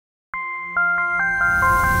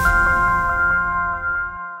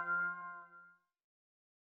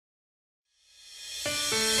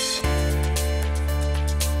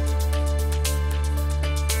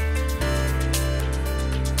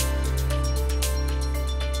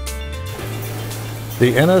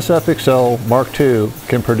The NSF XL Mark II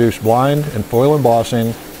can produce blind and foil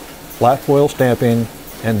embossing, flat foil stamping,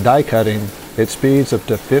 and die cutting at speeds up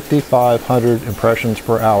to 5,500 impressions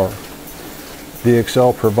per hour. The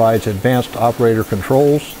XL provides advanced operator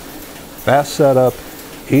controls, fast setup,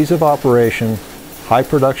 ease of operation, high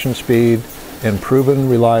production speed, and proven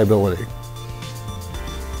reliability.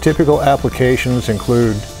 Typical applications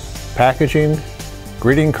include packaging,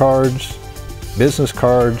 greeting cards, business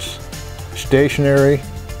cards, stationery,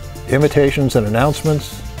 invitations and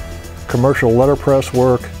announcements, commercial letterpress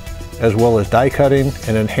work, as well as die cutting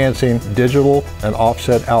and enhancing digital and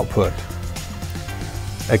offset output.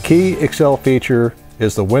 A key XL feature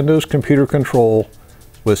is the Windows computer control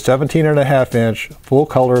with 17.5-inch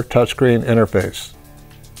full-color touchscreen interface.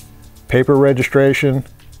 Paper registration,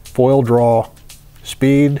 foil draw,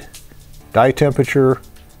 speed, die temperature,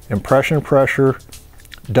 impression pressure,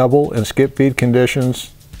 double and skip feed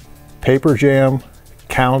conditions, paper jam,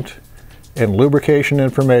 count, and lubrication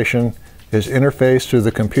information is interfaced through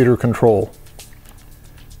the computer control.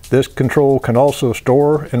 This control can also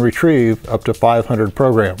store and retrieve up to 500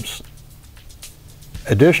 programs.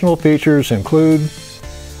 Additional features include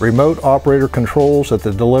remote operator controls at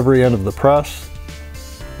the delivery end of the press,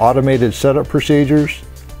 automated setup procedures,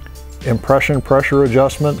 impression pressure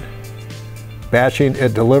adjustment, batching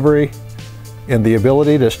at delivery, and the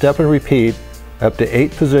ability to step and repeat up to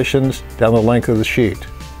 8 positions down the length of the sheet.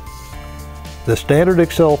 The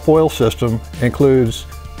standard XL foil system includes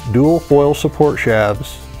dual foil support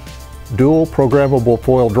shafts, dual programmable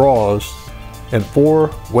foil draws, and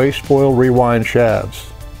 4 waste foil rewind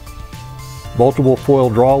shafts. Multiple foil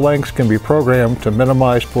draw lengths can be programmed to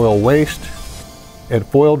minimize foil waste, and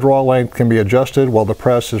foil draw length can be adjusted while the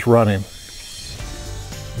press is running.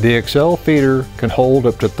 The XL feeder can hold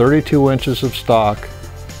up to 32 inches of stock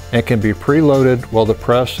and can be preloaded while the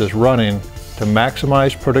press is running to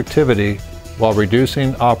maximize productivity while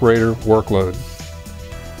reducing operator workload.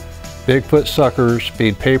 Bigfoot suckers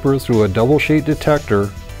feed paper through a double sheet detector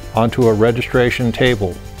onto a registration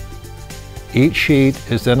table. Each sheet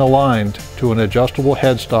is then aligned to an adjustable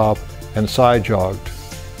headstop and side jogged.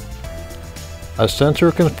 A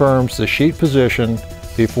sensor confirms the sheet position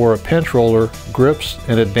before a pinch roller grips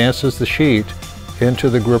and advances the sheet into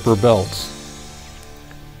the gripper belts.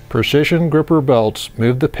 Precision gripper belts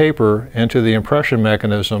move the paper into the impression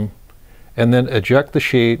mechanism and then eject the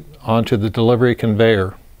sheet onto the delivery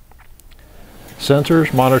conveyor.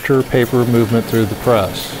 Sensors monitor paper movement through the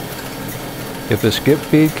press. If a skip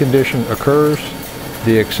feed condition occurs,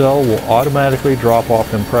 the XL will automatically drop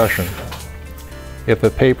off impression. If a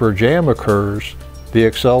paper jam occurs,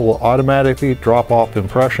 the XL will automatically drop off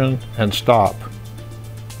impression and stop.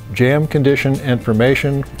 Jam condition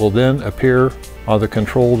information will then appear on the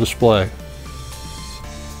control display.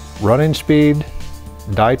 Running speed,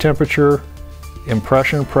 die temperature,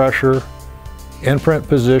 impression pressure, imprint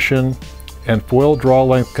position, and foil draw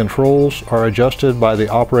length controls are adjusted by the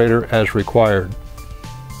operator as required.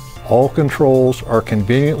 All controls are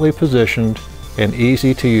conveniently positioned and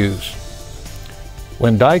easy to use.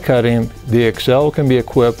 When die cutting, the XL can be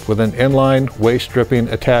equipped with an inline waste stripping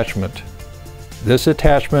attachment. This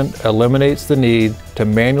attachment eliminates the need to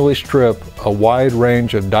manually strip a wide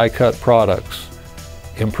range of die cut products,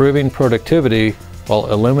 improving productivity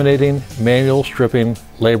while eliminating manual stripping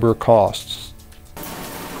labor costs.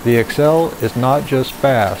 The XL is not just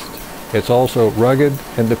fast, it's also rugged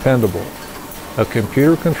and dependable. A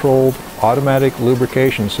computer-controlled automatic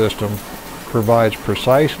lubrication system provides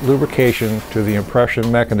precise lubrication to the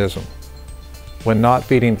impression mechanism. When not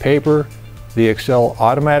feeding paper, the XL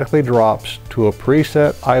automatically drops to a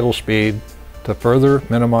preset idle speed to further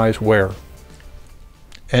minimize wear.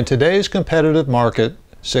 In today's competitive market,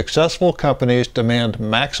 successful companies demand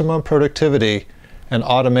maximum productivity and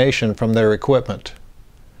automation from their equipment.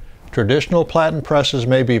 Traditional platen presses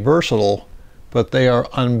may be versatile, but they are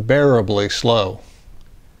unbearably slow.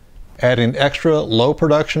 Adding extra low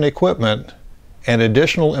production equipment and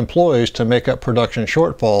additional employees to make up production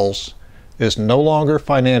shortfalls is no longer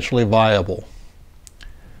financially viable.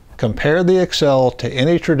 Compare the XL to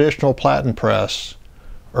any traditional platen press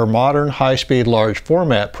or modern high-speed large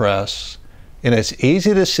format press, and it's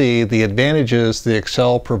easy to see the advantages the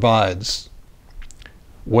XL provides.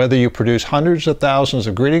 Whether you produce hundreds of thousands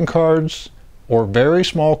of greeting cards or very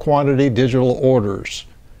small quantity digital orders,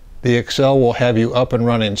 the XL will have you up and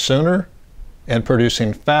running sooner and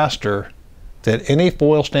producing faster than any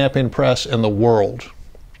foil stamping press in the world.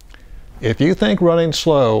 If you think running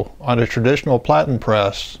slow on a traditional platen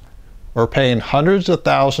press or paying hundreds of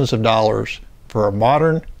thousands of dollars for a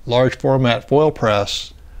modern large format foil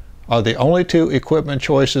press are the only two equipment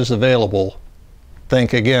choices available,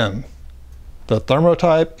 think again. The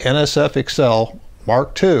THERM-O-TYPE NSF Excel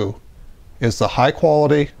Mark II is the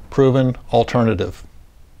high-quality, proven alternative.